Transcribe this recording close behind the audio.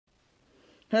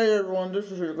Hey everyone,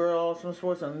 this is your girl Awesome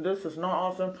Sports, and this is not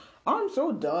awesome. I'm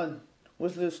so done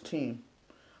with this team.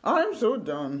 I'm so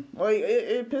done.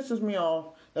 It pisses me off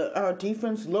that our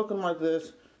defense looking like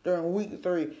this during week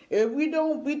 3. If we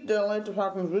don't beat the Atlanta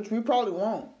Falcons, which we probably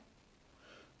won't,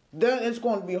 then it's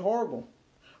going to be horrible.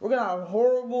 We're going to have a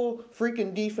horrible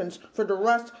freaking defense for the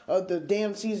rest of the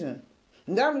damn season.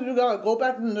 And that means we got to go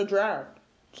back in the draft.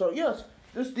 So, yes,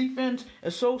 this defense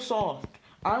is so soft.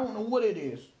 I don't know what it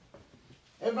is.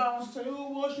 Everybody wants to say, oh,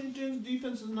 Washington's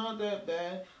defense is not that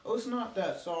bad. Oh, it's not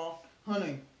that soft.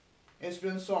 Honey, it's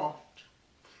been soft.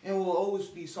 And will always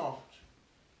be soft.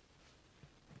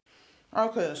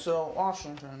 Okay, so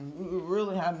Washington, you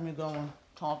really had me going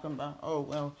talking about, oh,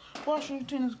 well,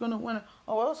 Washington is going to win it.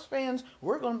 Oh, us fans,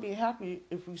 we're going to be happy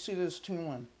if we see this team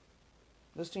win.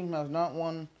 This team has not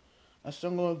won a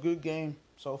single good game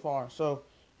so far. So,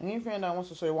 any fan that wants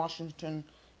to say Washington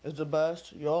is the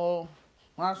best, y'all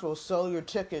might as well sell your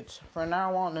tickets from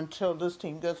now on until this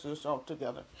team gets itself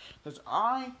together. Because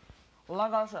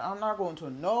like I said, I'm not going to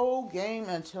no game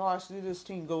until I see this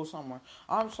team go somewhere.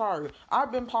 I'm sorry.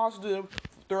 I've been positive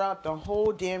throughout the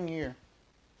whole damn year.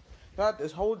 Throughout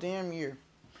this whole damn year.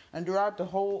 And throughout the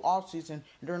whole offseason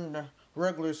during the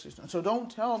regular season. So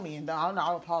don't tell me that I'm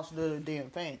not a positive damn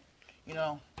fan. You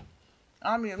know?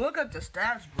 I mean, look at the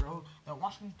stats, bro, that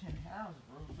Washington has,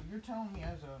 bro. So you're telling me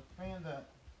as a fan that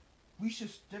we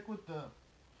should stick with the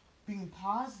being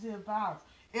positive about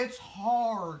it. It's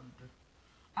hard.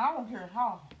 I don't care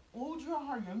how old you are,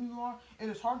 how young you are, it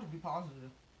is hard to be positive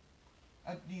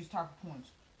at these type of points.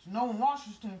 So knowing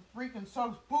Washington freaking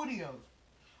sucks bootios.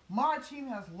 My team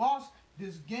has lost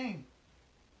this game.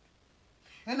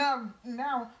 And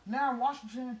now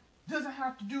Washington doesn't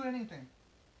have to do anything.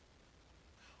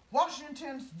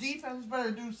 Washington's defense better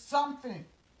do something.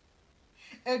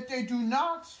 If they do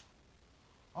not,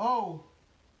 oh,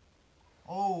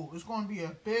 it's going to be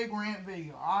a big rant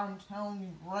video. I'm telling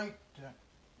you right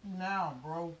now,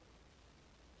 bro.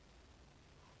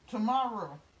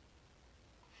 Tomorrow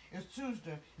is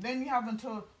Tuesday. Then you have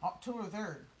until October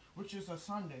 3rd, which is a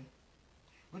Sunday,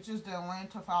 which is the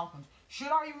Atlanta Falcons. Should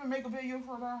I even make a video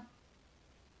for that?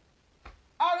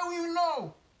 I don't even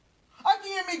know. I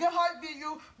can't make a hype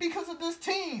video because of this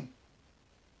team.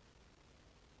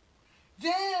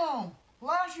 Damn.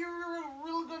 Last year we were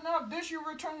really good enough. This year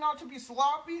we're turning out to be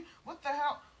sloppy. What the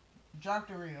hell? Jack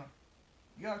Doria.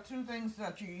 You have two things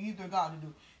that you either got to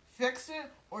do. Fix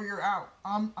it or you're out.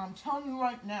 I'm telling you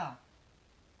right now.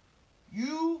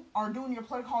 You are doing your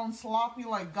play calling sloppy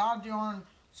like goddamn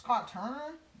Scott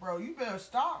Turner. Bro, you better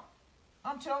stop.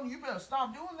 I'm telling you, you better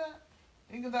stop doing that.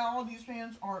 Thinking that all these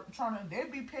fans are trying to,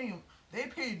 they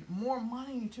paid more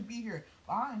money to be here.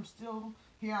 But I'm still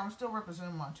here. I'm still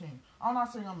representing my team. I'm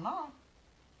not saying I'm not.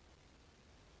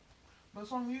 But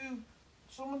some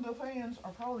of the fans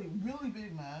are probably really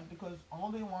big mad because all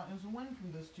they want is a win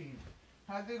from this team.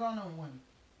 How they gonna win?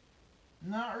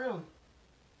 Not really.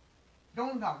 They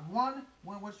only got one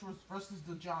win, which was versus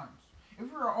the Giants.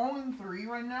 If we were 0-3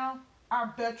 right now, I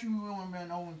bet you we would have been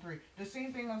 0-3. The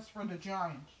same thing as for the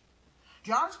Giants.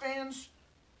 Giants fans,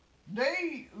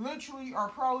 they literally are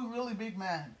probably really big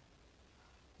mad.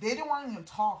 They didn't want to even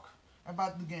talk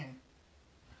about the game.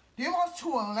 They lost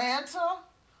to Atlanta.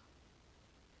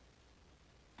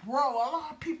 Bro, a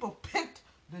lot of people picked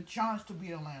the Giants to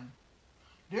beat Atlanta.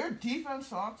 Their defense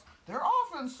sucks. Their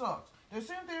offense sucks. The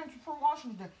same thing for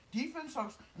Washington. Defense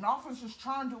sucks, and offense is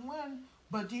trying to win,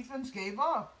 but defense gave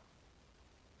up.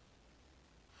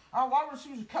 Our wide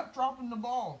receivers kept dropping the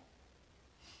ball.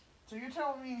 So you're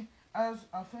telling me, as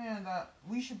a fan, that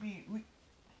we should be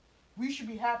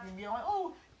happy and be like,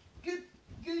 oh,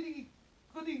 goody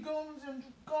gums and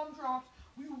gumdrops.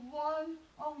 We won.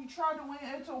 Oh, we tried to win.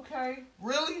 It's okay.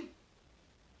 Really?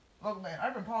 Look, man,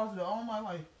 I've been positive all my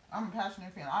life. I'm a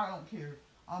passionate fan. I don't care.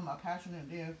 I'm a passionate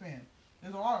damn fan.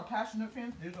 There's a lot of passionate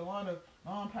fans. There's a lot of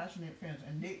non-passionate fans.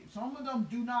 And some of them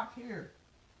do not care.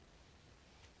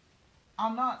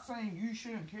 I'm not saying you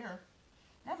shouldn't care.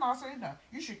 I'm not saying that.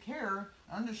 You should care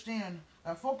and understand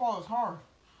that football is hard.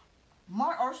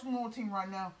 My Arsenal team right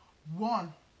now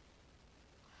won.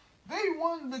 They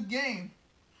won the game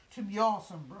to be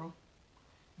awesome, bro.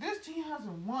 This team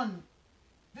hasn't won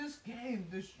this game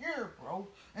this year, bro.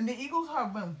 And the Eagles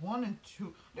have been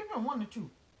 1-2. They've been 1-2.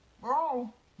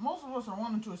 Most of us are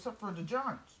 1-2 except for the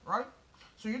Giants, right?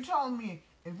 So you're telling me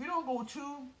if we don't go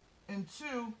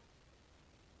 2-2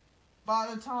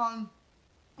 by the time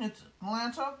it's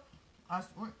Atlanta,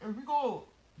 if we go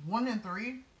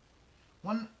 1-3,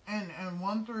 one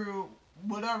through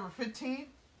whatever 15,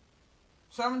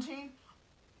 17,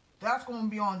 that's going to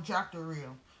be on Jack Del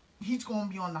Rio. He's going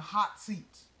to be on the hot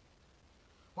seats.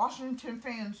 Washington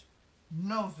fans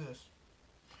knows this.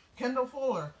 Kendall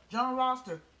Fuller, John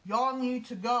Roster, y'all need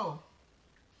to go.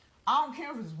 I don't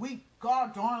care if it's week,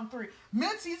 God darn 3.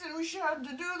 Mid-season, we should have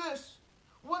to do this.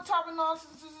 What type of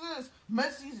nonsense is this?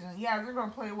 Mid-season, yeah, they're going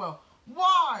to play well.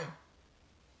 Why?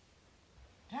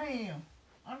 Damn.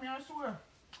 I mean, I swear.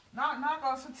 Not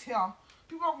going to sit here.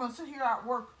 People are going to sit here at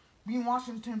work being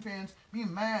Washington fans,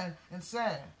 being mad and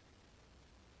sad.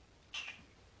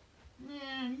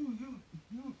 Man,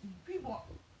 you people,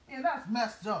 man, that's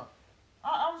messed up.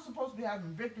 I was supposed to be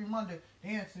having Victory Monday,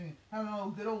 dancing, having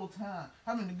a good old time,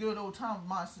 having a good old time with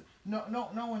my,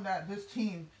 knowing that this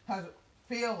team has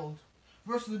failed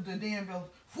versus the damn Bills.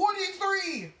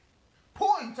 43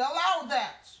 points allowed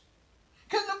that.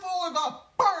 Kendall Fuller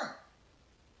got burnt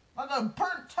like a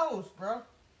burnt toast, bro.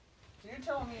 So you're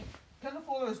telling me Kendall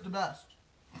Fuller is the best?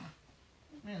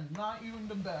 Man, not even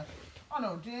the best. I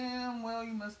know damn well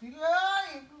you must be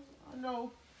lying. I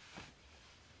know.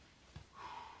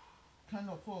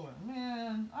 Kendall Fuller.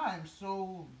 Man, I am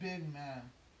so big mad.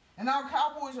 And now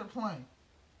Cowboys are playing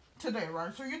today,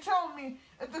 right? So you're telling me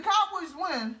if the Cowboys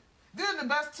win, they're the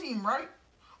best team, right?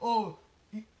 Oh,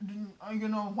 you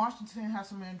know, Washington has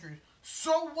some injuries.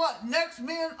 So what? Next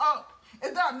man up.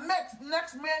 If that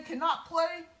next man cannot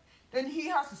play, then he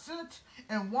has to sit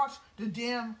and watch the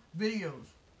damn videos.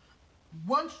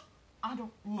 Once I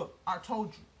don't look, I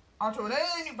told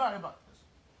anybody about this.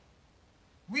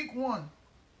 Week 1,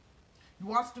 you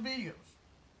watch the videos,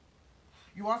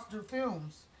 you watch the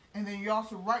films, and then you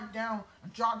also write down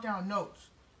and jot down notes,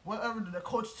 whatever the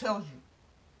coach tells you.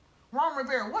 Ron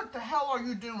Rivera, what the hell are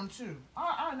you doing too?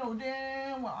 I know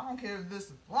damn well, I don't care if this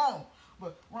is wrong,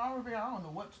 but Ron Rivera, I don't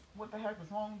know what the heck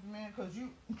is wrong with you, man, because you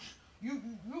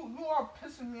are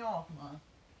pissing me off, man.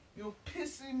 You're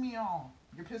pissing me off.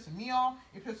 You're pissing me off.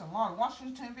 You're pissing a lot of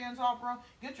Washington fans off, bro.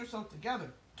 Get yourself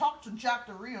together. Talk to Jack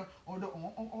Del Rio, or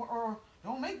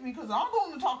don't make me, because I'm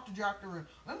going to talk to Jack Del Rio.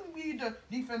 Let me be the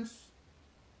defense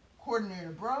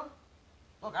coordinator, bro.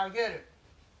 Look, I get it.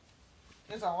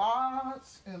 There's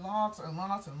lots of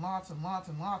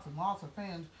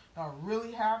fans that are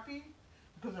really happy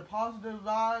because they're positive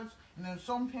vibes, and there's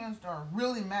some fans that are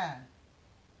really mad.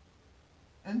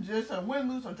 And just a win,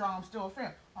 lose, or draw, I'm still a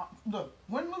fan. Look,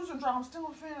 win, lose, or draw, I'm still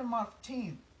a fan of my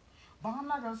team. But I'm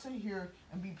not going to sit here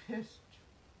and be pissed.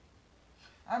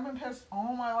 I've been pissed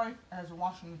all my life as a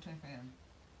Washington fan.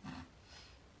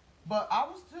 But I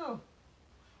will still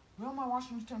wear my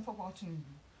Washington football team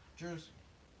jersey.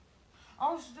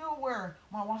 I will still wear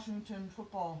my Washington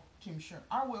football team shirt.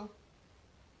 I will.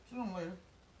 Sooner or later.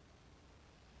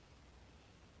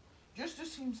 Just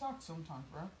this team sucks sometimes,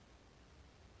 bro.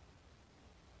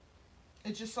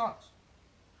 It just sucks.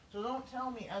 So don't tell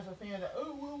me as a fan that,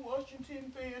 oh, well,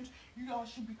 Washington fans, you guys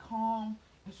should be calm.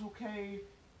 It's okay.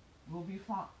 We'll be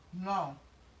fine. No.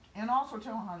 And also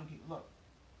tell Heineke, look,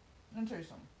 let me tell you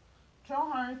something.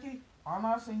 Tell Heineke, I'm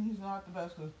not saying he's not the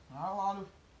best, because not a lot of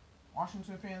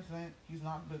Washington fans think he's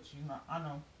not the best. He's not. I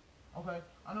know. Okay?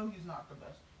 I know he's not the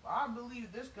best. But I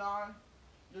believe this guy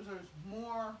deserves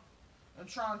more than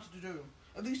trying to do.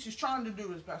 At least he's trying to do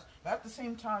his best. But at the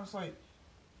same time, it's like,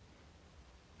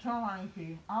 tell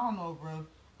Heineke, I don't know, bro.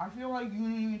 I feel like you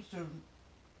need to,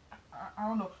 I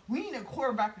don't know. We need a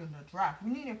quarterback in the draft.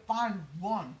 We need to find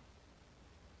one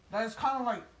that is kind of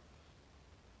like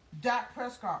Dak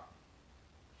Prescott.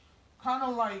 Kind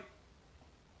of like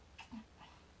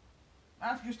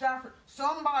Matthew Stafford.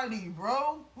 Somebody,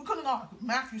 bro. We could have got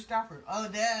Matthew Stafford. Oh,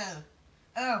 damn.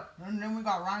 Oh, and then we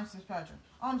got Ryan Fitzpatrick.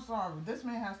 I'm sorry, but this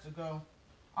man has to go.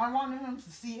 I wanted him to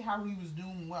see how he was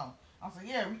doing well. I was like,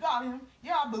 yeah, we got him.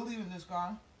 Yeah, I believe in this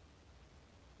guy.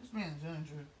 This man's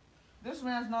injured. This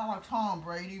man's not like Tom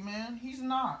Brady, man. He's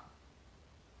not.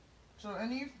 So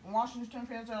any Washington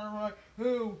fans that are like,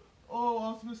 oh,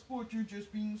 Ultimate Sports, you're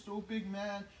just being so big,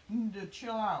 man. You need to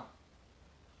chill out.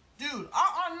 Dude,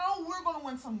 I know we're going to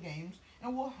win some games.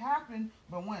 And will happen,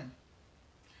 but when?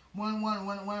 When?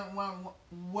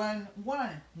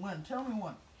 Tell me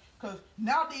when. Because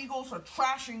now the Eagles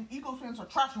fans are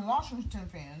trashing Washington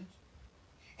fans.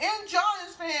 And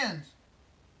Giants fans.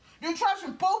 You're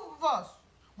trashing both of us.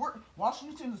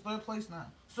 Washington is third place now.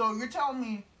 So you're telling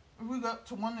me if we go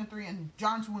to 1-3 and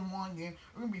Giants win one game,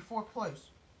 we're gonna be fourth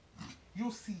place. You'll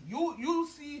see. You'll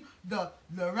see the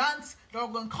rants that are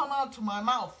gonna come out to my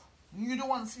mouth. You don't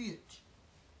want to see it.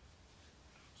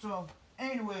 So,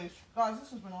 anyways, guys,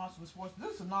 this has been Awesome Sports.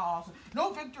 This is not awesome.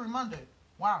 No Victory Monday.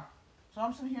 Wow. So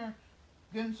I'm sitting here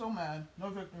getting so mad. No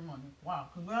Victory Monday. Wow.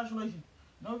 Congratulations.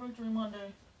 No Victory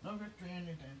Monday. No victory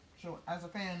anything. So as a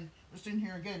fan, we're sitting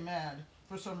here getting mad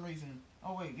for some reason.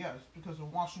 Oh wait, yes, because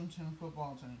of Washington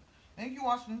football team. Thank you,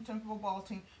 Washington football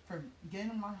team, for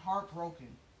getting my heart broken.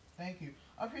 Thank you.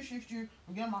 I appreciate you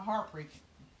for getting my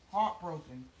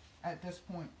heartbroken at this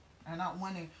point and not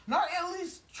winning. Not at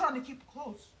least trying to keep it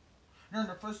close during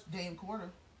the first damn quarter,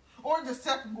 or the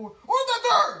second quarter, or the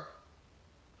third,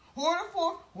 or the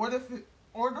fourth, or the fifth,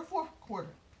 or the fourth quarter.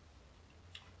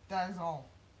 That is all.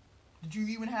 Did you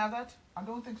even have that? I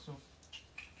don't think so.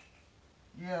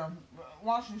 Yeah,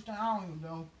 Washington, I don't even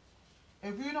know.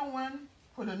 If you don't win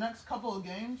for the next couple of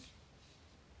games,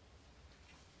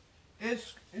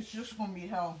 it's just gonna be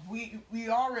hell. We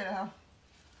already have,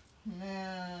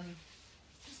 man.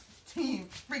 This team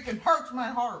freaking hurts my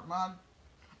heart, man.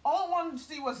 All I wanted to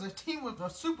see was a team with a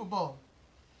Super Bowl.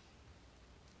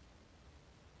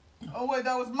 Oh wait,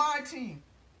 that was my team.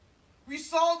 We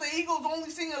saw the Eagles only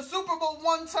sing a Super Bowl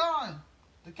one time.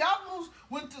 The Capitals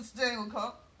went to Stanley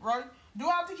Cup, right? Do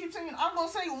I have to keep saying? I'm gonna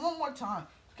say it one more time.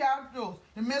 The Capitals,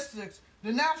 the Mystics,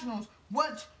 the Nationals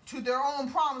went to their own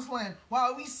promised land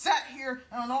while we sat here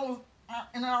in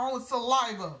our own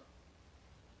saliva.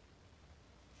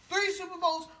 3 Super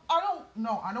Bowls. I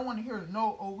don't want to hear it.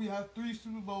 No, oh, we have 3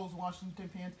 Super Bowls, Washington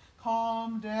fans.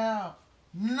 Calm down.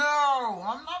 No,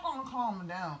 I'm not going to calm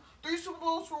down. 3 Super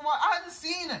Bowls for what? I haven't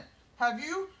seen it. Have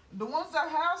you? The ones that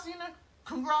have seen it,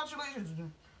 congratulations.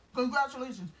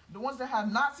 Congratulations. The ones that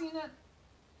have not seen it,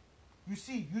 you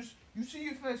see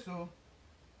your face, though.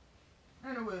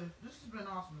 Anyway, this has been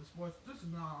awesome, sports. This has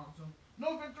been awesome.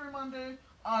 No victory Monday.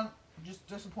 I'm just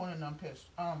disappointed and I'm pissed.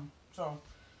 So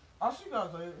I'll see you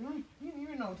guys later.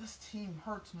 You know, this team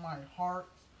hurts my heart.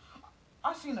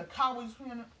 I seen the Cowboys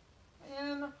playing it,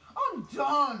 and I'm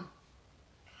done.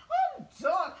 I'm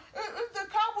done. If the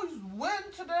Cowboys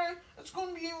win today, it's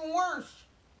going to be even worse.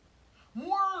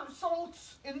 More salt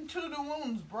into the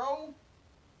wounds, bro.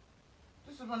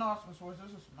 This has been Awesome Sports.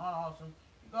 This is not awesome.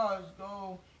 You guys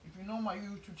go, if you know my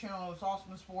YouTube channel, it's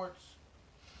Awesome Sports.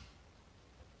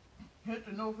 Hit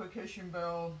the notification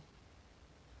bell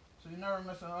so you never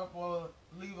miss an upload.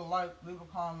 Leave a like, leave a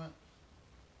comment.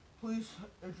 Please,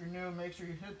 if you're new, make sure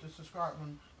you hit the subscribe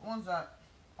button. The ones that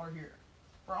are here.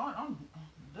 Bro,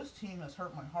 this team has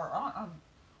hurt my heart.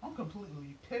 I'm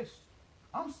completely pissed.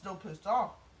 I'm still pissed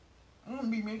off. I'm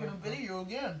going to be making a video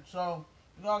again. So,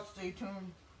 you guys stay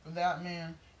tuned for that,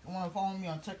 man. If you want to follow me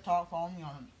on TikTok, follow me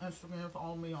on Instagram,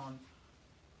 follow me on...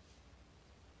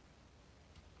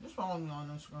 Just follow me on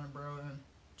Instagram, bro, and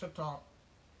TikTok.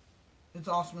 It's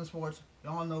Awesome Sports.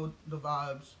 Y'all know the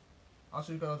vibes. I'll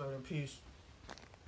see you guys later. Peace.